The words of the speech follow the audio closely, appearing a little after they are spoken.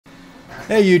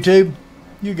Hey YouTube,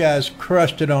 you guys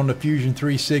crushed it on the Fusion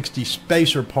 360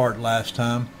 spacer part last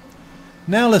time.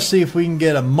 Now let's see if we can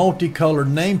get a multicolored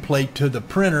nameplate to the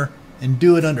printer and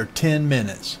do it under 10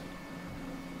 minutes.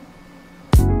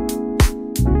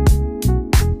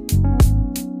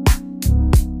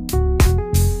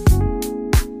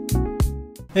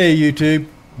 Hey YouTube,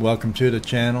 welcome to the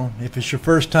channel. If it's your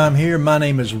first time here, my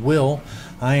name is Will.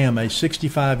 I am a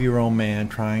 65-year-old man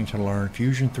trying to learn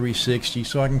Fusion 360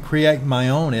 so I can create my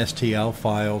own STL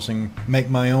files and make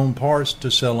my own parts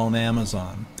to sell on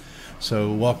Amazon.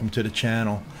 So welcome to the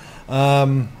channel.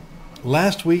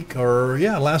 Last week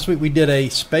we did a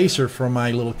spacer for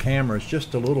my little camera. It's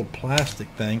just a little plastic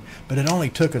thing, but it only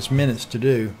took us minutes to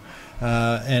do.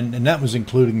 And that was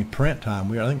including the print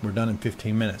time. I think we're done in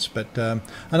 15 minutes. But a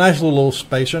nice little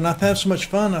spacer, and I've had so much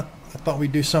fun. I thought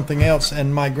we'd do something else.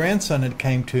 And my grandson had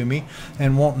came to me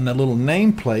and wanting a little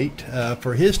nameplate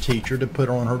for his teacher to put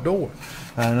on her door.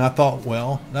 And I thought,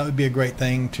 well, that would be a great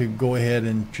thing to go ahead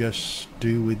and just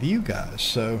do with you guys.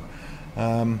 So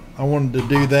I wanted to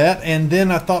do that. And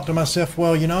then I thought to myself,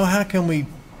 well, you know, how can we?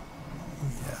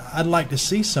 I'd like to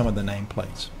see some of the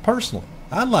nameplates personally.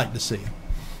 I'd like to see them.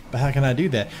 But how can I do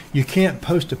that? You can't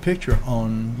post a picture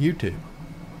on YouTube.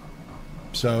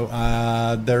 So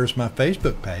there's my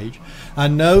Facebook page. I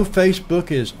know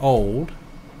Facebook is old.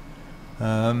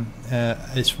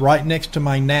 It's right next to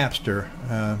my Napster.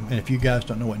 And if you guys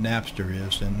don't know what Napster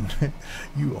is, then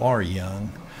you are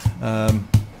young.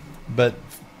 But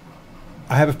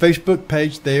I have a Facebook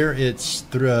page there. It's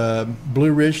through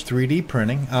Blue Ridge 3D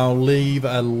Printing. I'll leave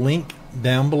a link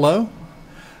down below.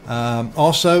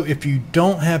 Also, if you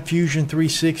don't have Fusion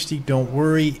 360, don't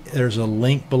worry, there's a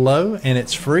link below and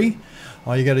it's free.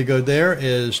 All you got to go there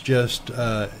is just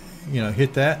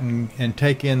hit that and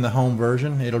take in the home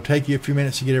version. It'll take you a few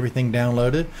minutes to get everything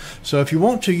downloaded. So if you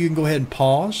want to, you can go ahead and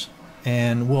pause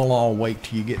and we'll all wait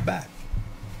till you get back.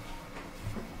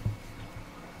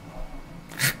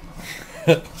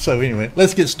 So anyway,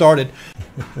 let's get started.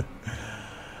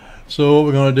 So what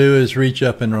we're going to do is reach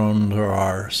up and onto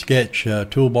our sketch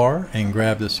toolbar and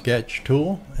grab the sketch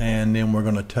tool, and then we're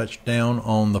going to touch down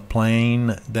on the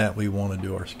plane that we want to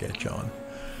do our sketch on.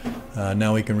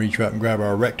 Now we can reach up and grab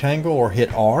our rectangle or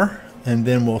hit R, and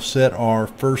then we'll set our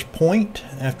first point.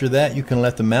 After that, you can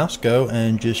let the mouse go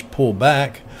and just pull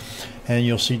back, and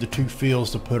you'll see the two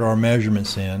fields to put our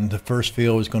measurements in. The first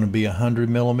field is going to be 100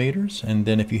 millimeters, and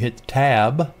then if you hit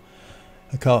tab,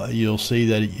 you'll see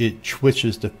that it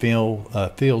switches the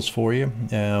fields for you.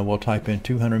 We'll type in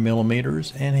 200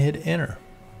 millimeters and hit enter.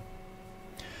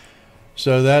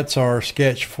 So that's our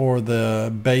sketch for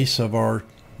the base of our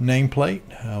nameplate.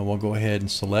 We'll go ahead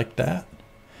and select that,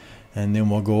 and then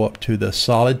we'll go up to the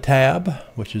solid tab,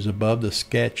 which is above the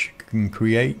sketch you can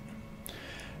create,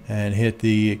 and hit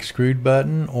the extrude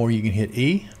button, or you can hit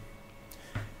E.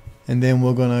 And then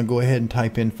we're going to go ahead and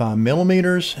type in 5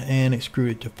 millimeters and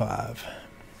extrude it to 5.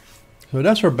 So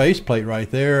that's our base plate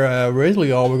right there.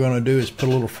 Really all we're going to do is put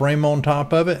a little frame on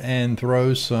top of it and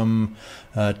throw some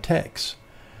text.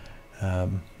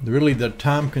 Really the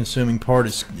time consuming part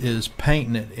is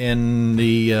painting it in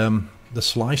the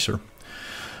slicer.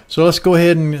 So let's go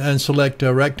ahead and select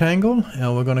a rectangle.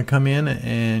 We're going to come in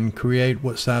and create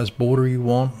what size border you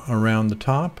want around the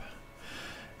top.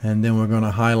 And then we're going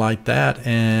to highlight that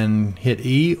and hit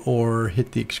E or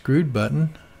hit the extrude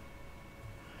button.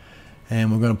 And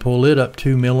we're going to pull it up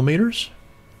 2 millimeters.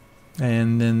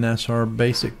 And then that's our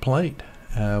basic plate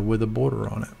with a border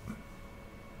on it.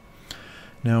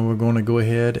 Now we're going to go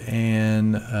ahead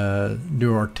and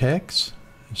do our text.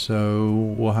 So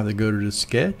we'll have to go to the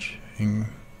sketch and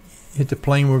hit the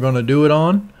plane we're going to do it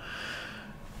on.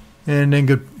 And then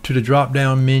go to the drop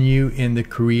down menu in the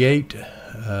create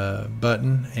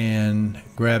button and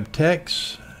grab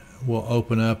text. We'll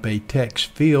open up a text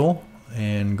field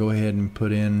and go ahead and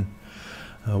put in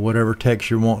whatever text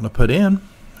you're wanting to put in.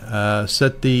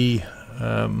 Set the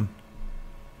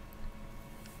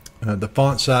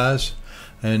font size.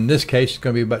 In this case, it's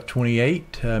going to be about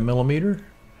 28 millimeter.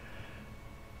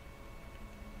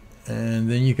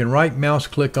 And then you can right mouse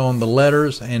click on the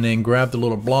letters and then grab the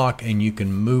little block, and you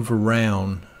can move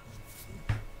around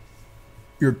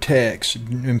your text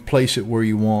and place it where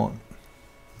you want.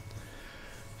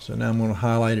 So now I'm going to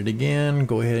highlight it again,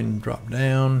 go ahead and drop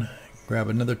down, grab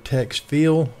another text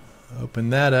field,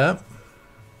 open that up,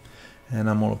 and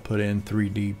I'm going to put in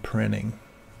 3D printing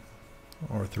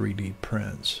or 3D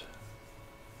prints.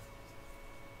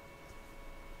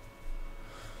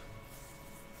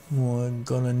 We're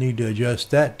going to need to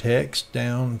adjust that text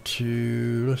down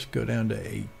to, let's go down to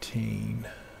 18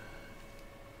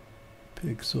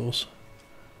 pixels.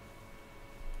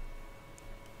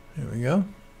 There we go.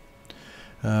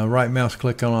 Right mouse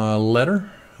click on a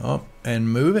letter up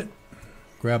and move it.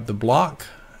 Grab the block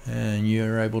and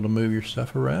you're able to move your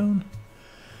stuff around.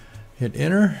 Hit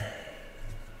enter.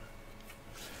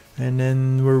 And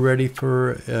then we're ready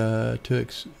for to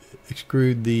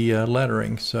extrude the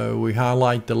lettering. So we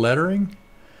highlight the lettering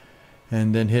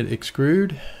and then hit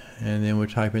extrude, and then we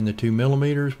type in the 2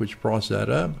 millimeters, which brought that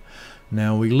up.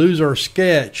 Now we lose our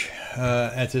sketch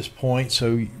at this point,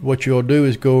 so what you'll do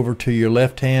is go over to your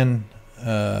left hand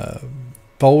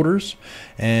folders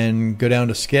and go down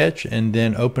to sketch and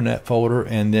then open that folder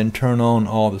and then turn on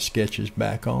all the sketches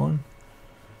back on.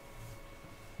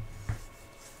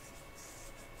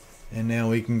 And now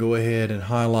we can go ahead and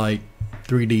highlight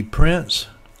 3D prints,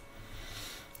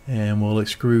 and we'll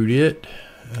extrude it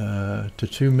to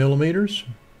 2 millimeters.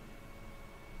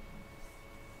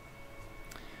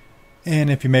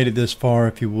 And if you made it this far,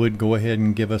 if you would go ahead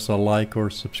and give us a like or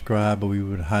subscribe, we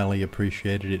would highly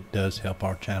appreciate it. It does help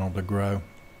our channel to grow.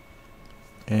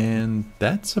 And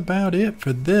that's about it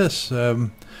for this.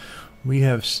 We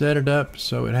have set it up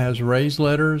so it has raised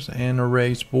letters and a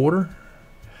raised border.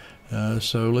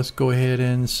 So let's go ahead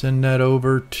and send that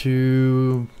over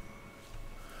to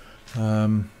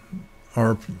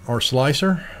our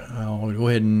slicer. I'll go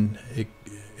ahead and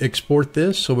export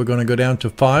this. So we're going to go down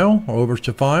to File, or over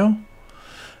to File,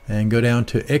 and go down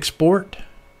to Export.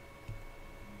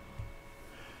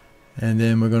 And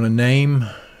then we're going to name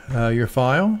your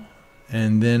file.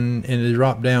 And then in the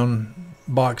drop down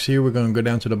box here, we're going to go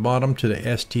down to the bottom to the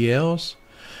STLs.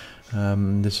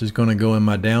 This is going to go in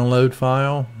my download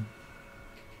file.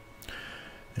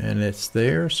 And it's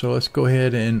there. So let's go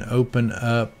ahead and open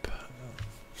up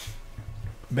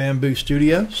Bambu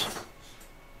Studios.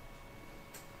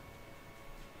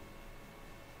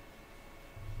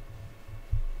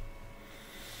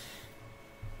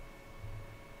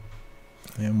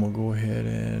 And we'll go ahead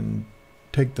and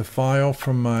take the file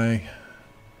from my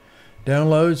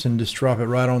downloads and just drop it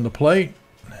right on the plate.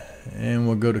 And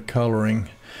we'll go to coloring.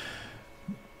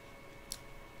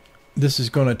 This is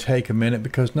going to take a minute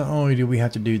because not only do we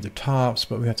have to do the tops,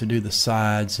 but we have to do the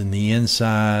sides and the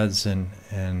insides, and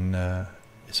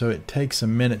so it takes a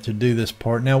minute to do this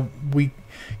part. Now we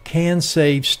can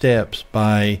save steps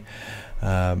by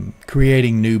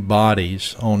creating new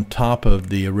bodies on top of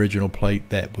the original plate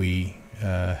that we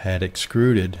had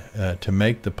extruded to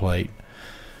make the plate,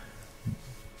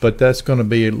 but that's going to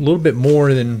be a little bit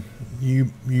more than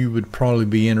you would probably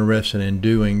be interested in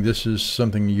doing. This is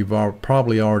something you've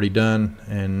probably already done,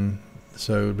 and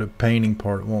so the painting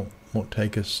part won't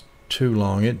take us too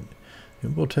long. It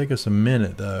will take us a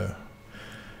minute though.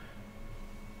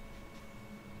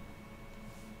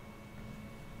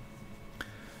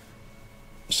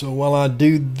 So while I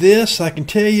do this, I can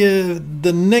tell you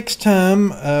the next time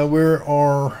we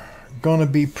are going to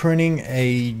be printing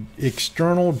a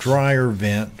external dryer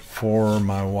vent for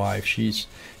my wife. She's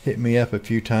hit me up a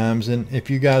few times, and if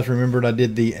you guys remembered, I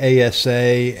did the ASA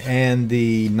and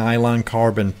the nylon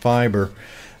carbon fiber,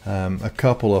 a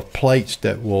couple of plates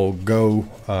that will go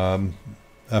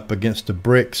up against the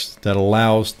bricks that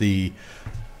allows the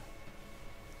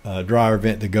dryer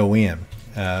vent to go in.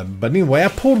 But anyway, I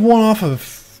pulled one off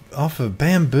of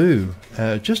Bambu,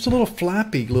 just a little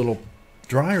flappy little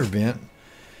dryer vent,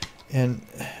 and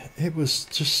it was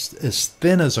just as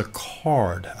thin as a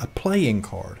card, a playing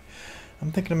card.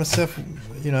 I'm thinking to myself,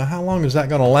 you know, how long is that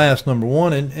going to last, number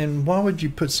one, and why would you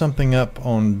put something up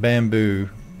on Bambu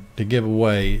to give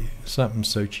away something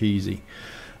so cheesy?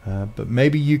 But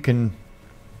maybe you can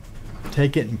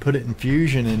take it and put it in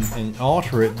Fusion and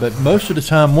alter it, but most of the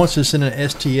time once it's in an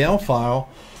STL file,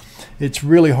 it's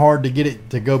really hard to get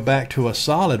it to go back to a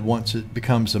solid once it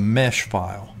becomes a mesh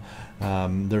file.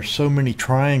 There's so many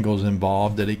triangles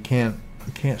involved that it can't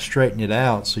straighten it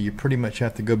out, so you pretty much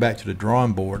have to go back to the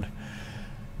drawing board.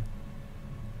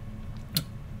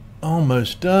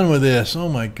 Almost done with this. Oh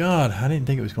my God, I didn't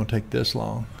think it was going to take this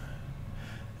long.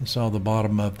 It's all the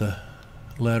bottom of the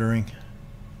lettering.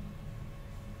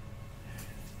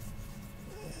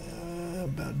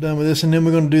 About done with this, and then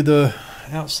we're going to do the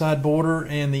outside border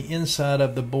and the inside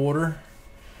of the border,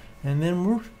 and then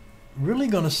we're really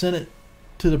going to send it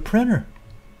to the printer.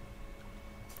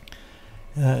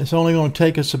 It's only going to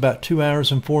take us about 2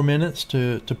 hours and 4 minutes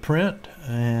to print,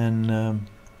 and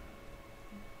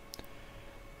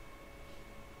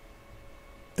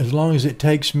as long as it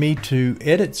takes me to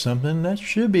edit something, that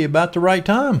should be about the right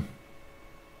time.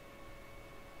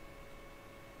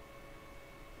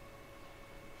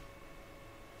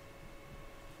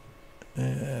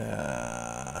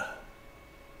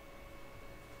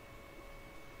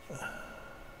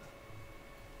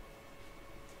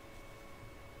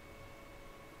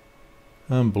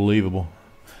 Unbelievable.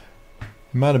 It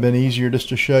might have been easier just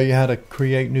to show you how to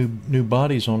create new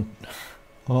bodies on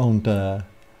the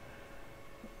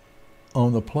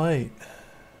plate.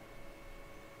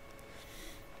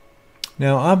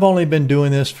 Now I've only been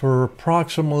doing this for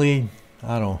approximately,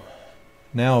 I don't know,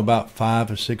 now about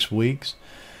 5 or 6 weeks,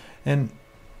 and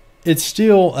it's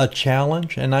still a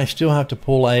challenge, and I still have to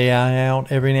pull AI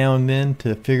out every now and then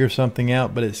to figure something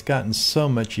out, but it's gotten so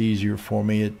much easier for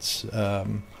me. It's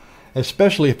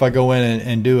especially if I go in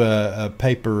and do a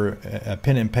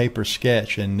pen and paper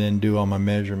sketch and then do all my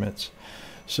measurements.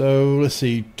 So let's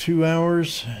see, 2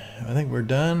 hours, I think we're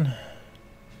done.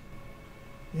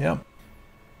 Yep.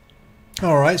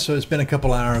 All right, so it's been a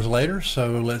couple hours later,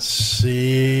 so let's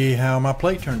see how my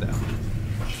plate turned out.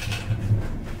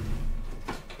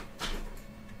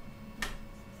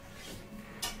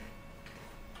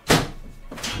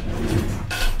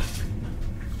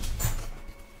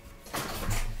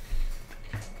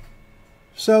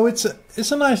 So it's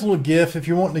a nice little gift if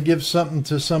you're wanting to give something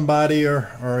to somebody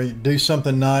or do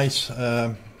something nice.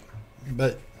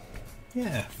 But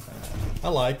yeah, I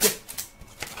like it.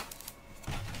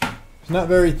 It's not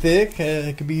very thick.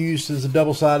 It could be used as a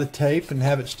double-sided tape and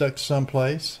have it stuck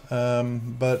someplace.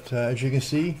 But as you can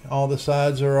see, all the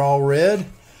sides are all red.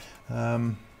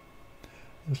 Looks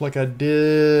like I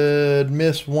did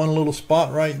miss one little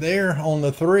spot right there on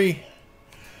the 3.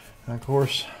 Of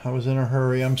course, I was in a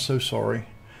hurry. I'm so sorry.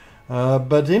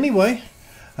 But anyway,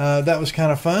 that was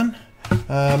kind of fun.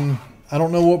 I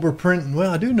don't know what we're printing.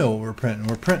 Well, I do know what we're printing.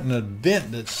 We're printing a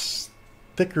vent that's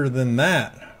thicker than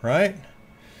that, right?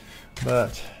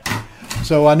 But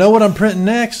so I know what I'm printing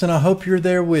next, and I hope you're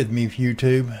there with me,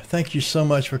 YouTube. Thank you so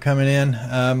much for coming in.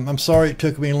 I'm sorry it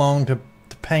took me long to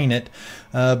paint it,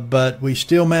 but we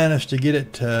still managed to get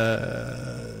it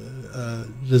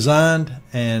designed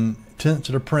and sent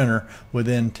to the printer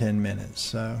within 10 minutes.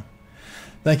 So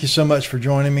thank you so much for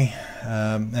joining me,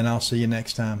 and I'll see you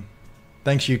next time.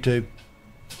 Thanks, YouTube.